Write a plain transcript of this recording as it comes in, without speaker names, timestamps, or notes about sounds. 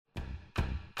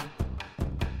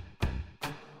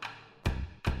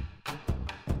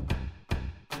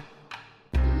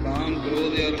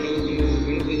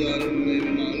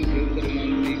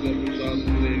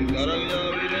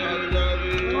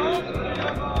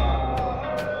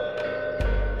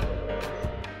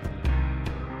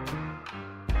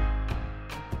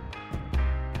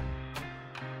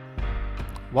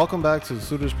Welcome back to the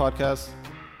Suraj Podcast.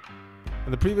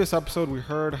 In the previous episode, we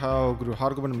heard how Guru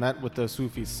Hargobind met with the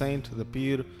Sufi saint, the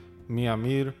Pir Mia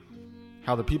Mir,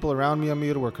 how the people around Mia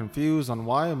Mir were confused on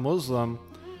why a Muslim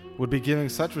would be giving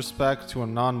such respect to a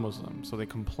non-Muslim. So they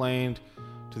complained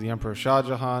to the Emperor Shah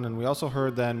Jahan, and we also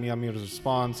heard then Mia Mir's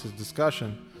response, his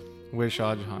discussion with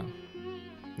Shah Jahan.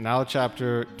 Now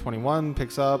chapter 21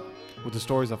 picks up with the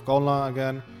stories of Kaulna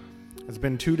again. It's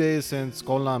been 2 days since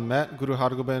Kaulna met Guru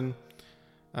Hargobind,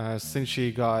 since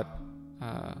she got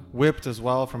whipped as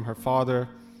well from her father.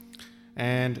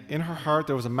 And in her heart,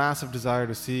 there was a massive desire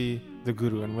to see the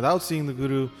Guru. And without seeing the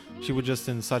Guru, she was just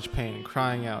in such pain,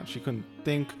 crying out. She couldn't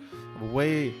think of a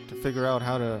way to figure out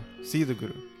how to see the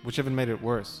Guru, which even made it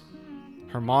worse.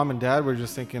 Her mom and dad were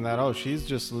just thinking that, oh, she's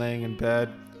just laying in bed,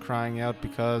 crying out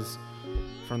because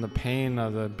from the pain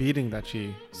of the beating that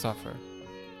she suffered.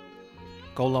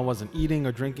 Kaulna wasn't eating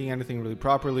or drinking anything really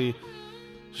properly.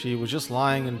 She was just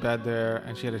lying in bed there,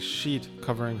 and she had a sheet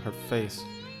covering her face.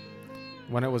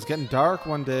 When it was getting dark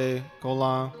one day,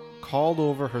 Kaulna called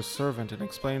over her servant and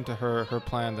explained to her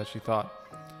plan that she thought.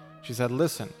 She said,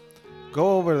 listen,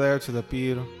 go over there to the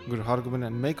Pir Guru Hargobind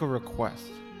and make a request.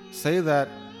 Say that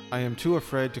I am too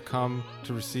afraid to come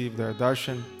to receive their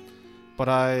darshan, but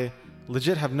I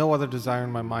legit have no other desire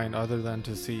in my mind other than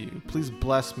to see you. Please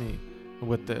bless me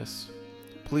with this.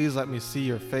 Please let me see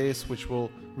your face, which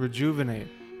will rejuvenate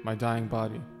my dying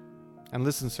body. And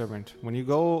listen, servant, when you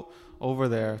go over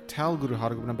there, tell Guru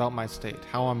Hargobind about my state,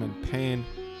 how I'm in pain,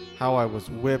 how I was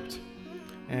whipped,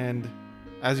 and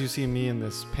as you see me in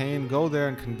this pain, go there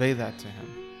and convey that to him.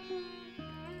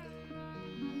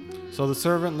 So the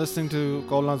servant, listening to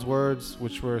Kaulna's words,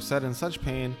 which were said in such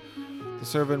pain, the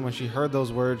servant, when she heard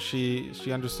those words, she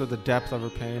understood the depth of her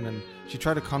pain, and she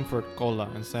tried to comfort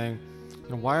Kaulna and saying,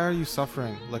 why are you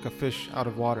suffering like a fish out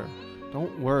of water?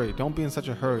 Don't worry, don't be in such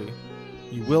a hurry.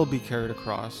 You will be carried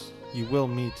across. You will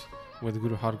meet with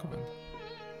Guru Hargobind.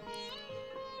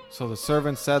 So the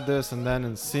servant said this, and then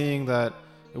in seeing that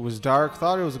it was dark,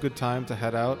 thought it was a good time to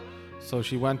head out. So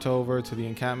she went over to the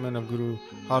encampment of Guru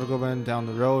Hargobind down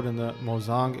the road in the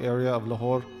Mozang area of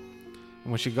Lahore.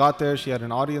 And when she got there, she had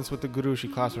an audience with the Guru. She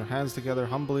clasped her hands together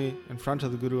humbly in front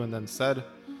of the Guru and then said,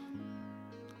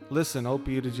 listen, O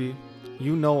Pirji,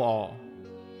 you know all.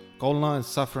 Kaulna is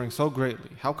suffering so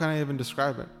greatly. How can I even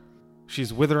describe it?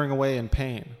 She's withering away in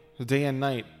pain, day and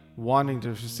night, wanting to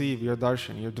receive your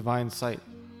darshan, your divine sight.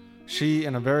 She,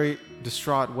 in a very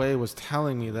distraught way, was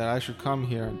telling me that I should come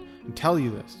here and tell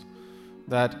you this,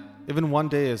 that even one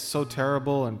day is so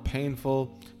terrible and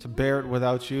painful to bear it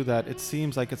without you that it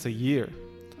seems like it's a year.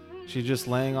 She's just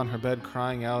laying on her bed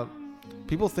crying out.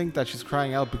 People think that she's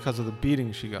crying out because of the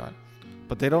beating she got,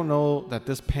 but they don't know that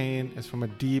this pain is from a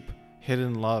deep,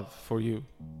 hidden love for you.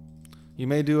 You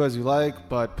may do as you like,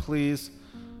 but please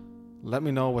let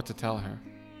me know what to tell her.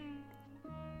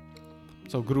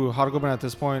 So Guru Hargobind at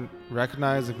this point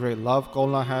recognized the great love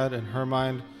Kaulna had in her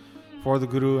mind for the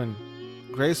Guru, and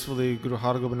gracefully Guru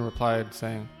Hargobind replied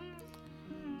saying,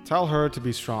 tell her to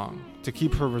be strong, to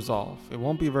keep her resolve. It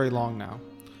won't be very long now.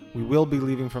 We will be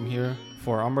leaving from here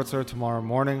for Amritsar tomorrow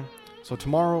morning. So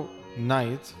tomorrow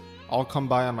night, I'll come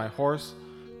by on my horse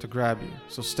to grab you.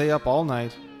 So stay up all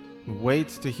night and wait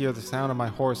to hear the sound of my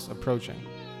horse approaching.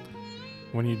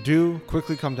 When you do,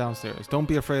 quickly come downstairs. Don't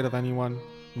be afraid of anyone.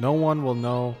 No one will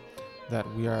know that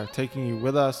we are taking you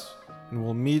with us, and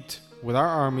we'll meet with our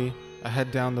army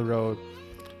ahead down the road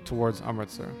towards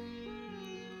Amritsar.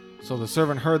 So the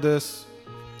servant heard this.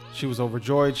 She was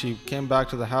overjoyed. She came back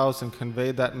to the house and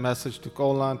conveyed that message to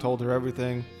Kaulna, told her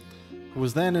everything, who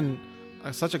was then in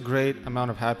such a great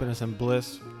amount of happiness and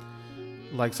bliss,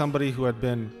 like somebody who had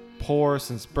been poor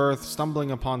since birth,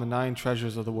 stumbling upon the 9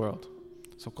 treasures of the world.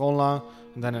 So Kaulna,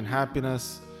 and then in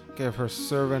happiness, gave her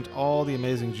servant all the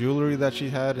amazing jewelry that she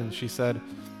had, and she said,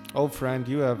 "Oh friend,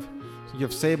 you have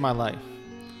saved my life.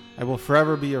 I will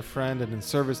forever be your friend and in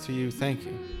service to you. Thank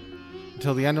you.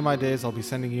 Until the end of my days, I'll be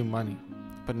sending you money.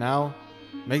 But now,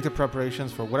 make the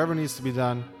preparations for whatever needs to be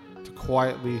done to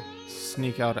quietly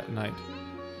sneak out at night.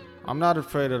 I'm not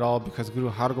afraid at all because Guru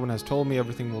Hargobind has told me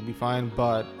everything will be fine,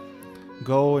 but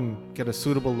go and get a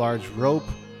suitable large rope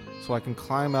so I can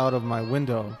climb out of my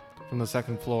window from the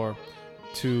 2nd floor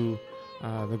to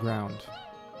the ground."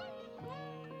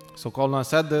 So Kaulna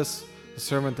said this. The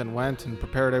servant then went and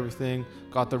prepared everything,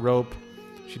 got the rope.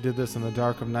 She did this in the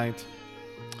dark of night.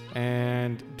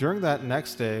 And during that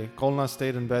next day, Kolna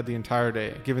stayed in bed the entire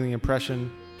day, giving the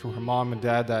impression to her mom and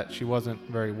dad that she wasn't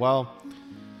very well.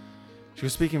 She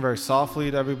was speaking very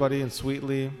softly to everybody and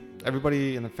sweetly.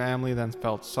 Everybody in the family then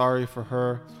felt sorry for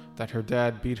her, that her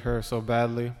dad beat her so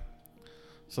badly.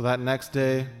 So that next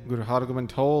day, Guru Hargobind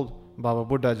told Baba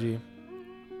Buddha Ji,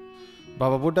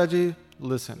 Baba Buddha Ji,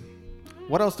 listen,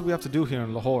 what else do we have to do here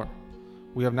in Lahore?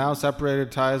 We have now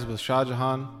separated ties with Shah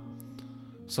Jahan,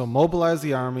 so mobilize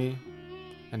the army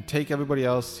and take everybody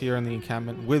else here in the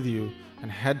encampment with you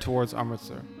and head towards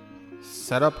Amritsar.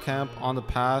 Set up camp on the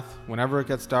path whenever it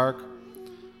gets dark.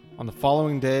 On the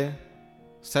following day,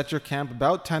 set your camp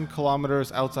about 10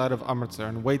 kilometers outside of Amritsar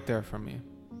and wait there for me.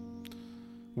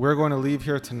 We're going to leave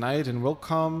here tonight and we'll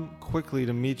come quickly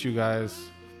to meet you guys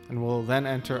and we'll then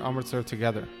enter Amritsar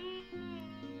together.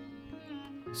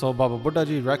 So Baba Buddha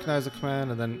Ji recognized the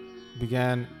command and then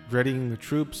began readying the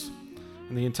troops.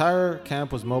 And the entire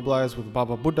camp was mobilized with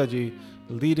Baba Buddha Ji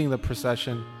leading the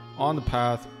procession on the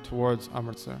path towards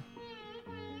Amritsar.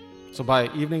 So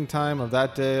by evening time of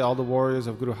that day, all the warriors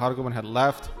of Guru Hargobind had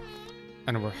left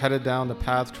and were headed down the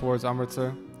path towards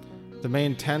Amritsar. The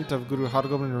main tent of Guru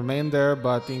Hargobind remained there,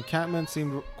 but the encampment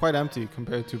seemed quite empty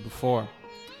compared to before.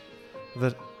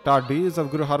 The Dardis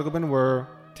of Guru Hargobind were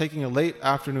taking a late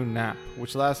afternoon nap,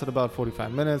 which lasted about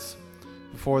 45 minutes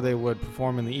before they would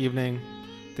perform in the evening.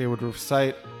 They would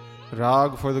recite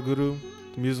Rag for the Guru,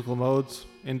 musical modes,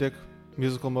 Indic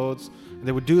musical modes. And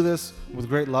they would do this with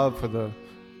great love for the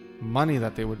money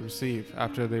that they would receive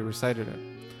after they recited it.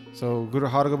 So Guru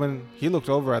Hargobind, he looked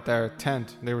over at their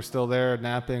tent. They were still there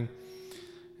napping.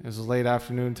 It was late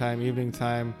afternoon time, evening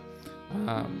time.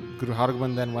 Guru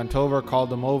Hargobind then went over, called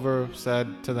them over,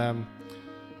 said to them,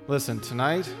 listen,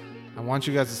 tonight I want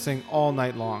you guys to sing all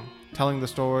night long, telling the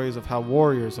stories of how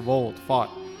warriors of old fought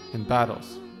in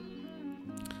battles.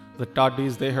 The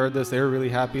Dardis, they heard this, they were really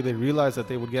happy. They realized that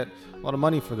they would get a lot of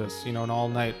money for this, an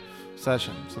all-night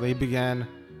session. So they began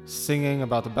singing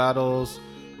about the battles,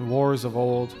 the wars of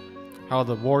old, how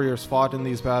the warriors fought in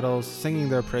these battles, singing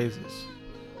their praises.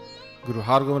 Guru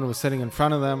Hargobind was sitting in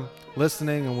front of them,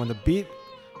 listening, and when the beat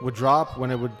would drop,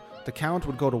 the count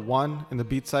would go to 1 in the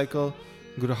beat cycle,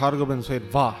 Guru Hargobind would say,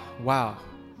 Vah, wow.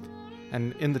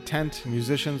 And in the tent,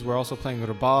 musicians were also playing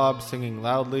Rabab, singing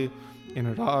loudly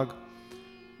in Rag.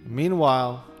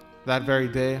 Meanwhile, that very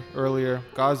day, earlier,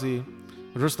 Ghazi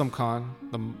Rustam Khan,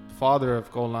 the father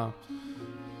of Kolna,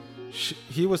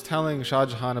 he was telling Shah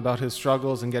Jahan about his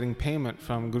struggles in getting payment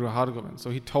from Guru Hargobind. So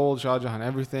he told Shah Jahan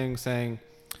everything, saying,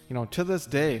 to this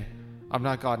day, I've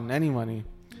not gotten any money.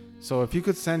 So if you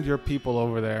could send your people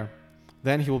over there,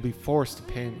 then he will be forced to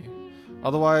pay me.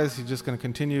 Otherwise, he's just going to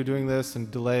continue doing this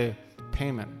and delay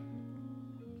payment.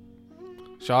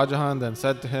 Shah Jahan then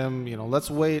said to him, let's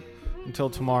wait until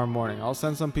tomorrow morning. I'll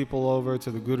send some people over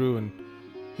to the Guru and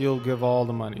he'll give all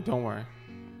the money. Don't worry.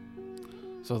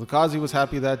 So the Qazi was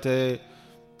happy that day,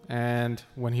 and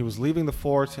when he was leaving the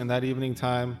fort in that evening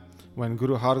time, when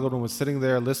Guru Hargobind was sitting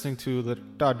there listening to the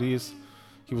Dardis,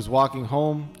 he was walking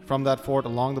home from that fort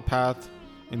along the path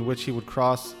in which he would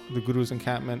cross the Guru's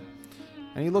encampment,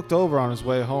 and he looked over on his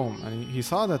way home and he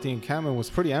saw that the encampment was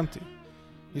pretty empty.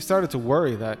 He started to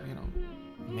worry that,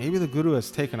 maybe the Guru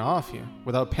has taken off here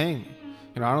without paying me.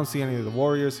 I don't see any of the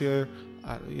warriors here.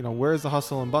 Where's the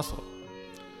hustle and bustle?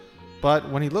 But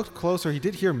when he looked closer, he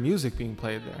did hear music being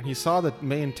played there, and he saw the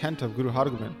main tent of Guru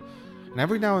Hargobind. And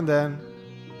every now and then,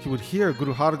 he would hear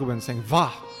Guru Hargobind saying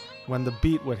Vah when the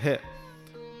beat would hit.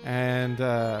 And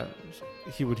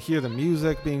he would hear the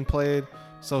music being played.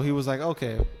 So he was like,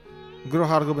 okay, Guru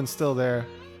Hargobind's still there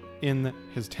in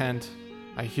his tent.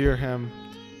 I hear him.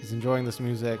 He's enjoying this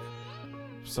music.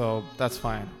 So that's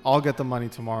fine. I'll get the money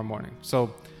tomorrow morning.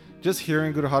 So just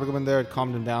hearing Guru Hargobind there, it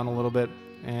calmed him down a little bit.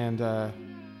 And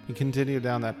he continued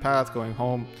down that path, going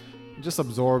home, just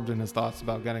absorbed in his thoughts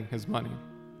about getting his money.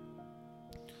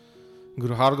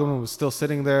 Guru Hargobind was still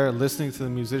sitting there, listening to the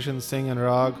musicians sing in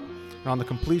Rag. And on the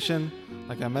completion,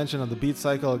 like I mentioned, of the beat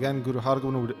cycle, again, Guru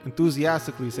Hargobind would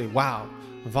enthusiastically say, wow,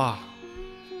 Vah.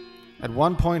 At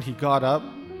one point, he got up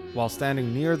while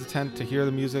standing near the tent to hear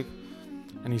the music,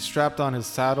 and he strapped on his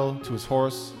saddle to his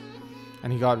horse,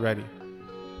 and he got ready.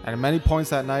 At many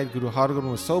points that night, Guru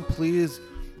Hargobind was so pleased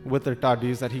with their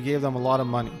Dardis that he gave them a lot of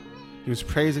money. He was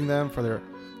praising them for their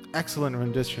excellent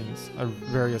renditions of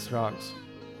various rags.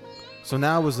 So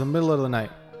now it was the middle of the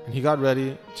night, and he got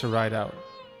ready to ride out.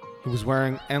 He was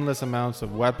wearing endless amounts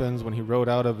of weapons when he rode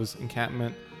out of his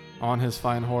encampment on his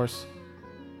fine horse.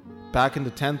 Back in the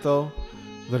tent though,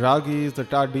 the Ragis, the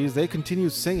Dardis, they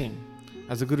continued singing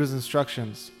as the Guru's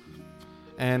instructions.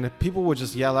 And people would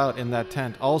just yell out in that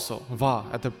tent also, Vah,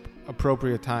 at the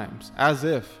appropriate times, as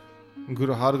if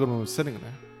Guru Hargobind was sitting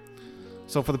there.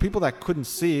 So for the people that couldn't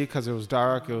see because it was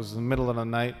dark, it was the middle of the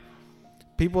night,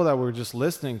 people that were just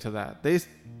listening to that, they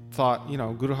thought,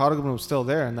 Guru Hargobind was still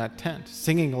there in that tent,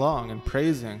 singing along and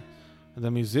praising the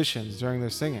musicians during their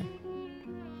singing.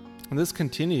 And this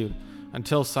continued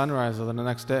until sunrise of the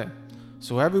next day.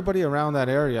 So everybody around that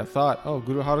area thought,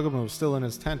 Guru Hargobind was still in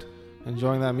his tent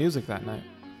enjoying that music that night.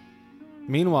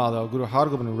 Meanwhile, though, Guru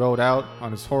Hargobind rode out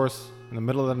on his horse in the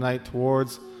middle of the night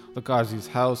towards the Qazi's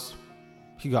house.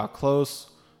 He got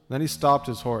close, then he stopped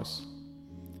his horse.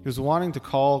 He was wanting to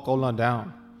call Golna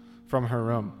down from her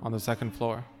room on the second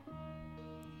floor.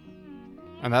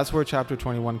 And that's where chapter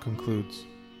 21 concludes.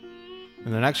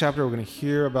 In the next chapter, we're going to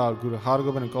hear about Guru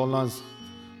Hargobind and Golna's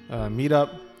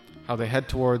meetup, how they head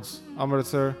towards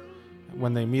Amritsar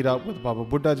when they meet up with Baba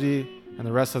Buddha Ji and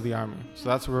the rest of the army. So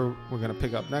that's where we're going to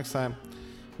pick up next time.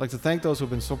 I'd like to thank those who've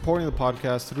been supporting the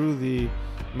podcast through the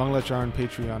Mangalacharan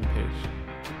Patreon page.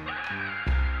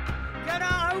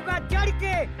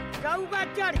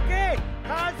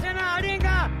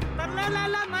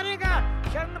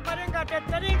 शरण परेगा ते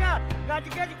तरेगा गज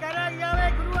गज करा जावे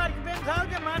गुरु अर्जन साहब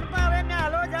के मन पावे में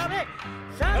हलो जावे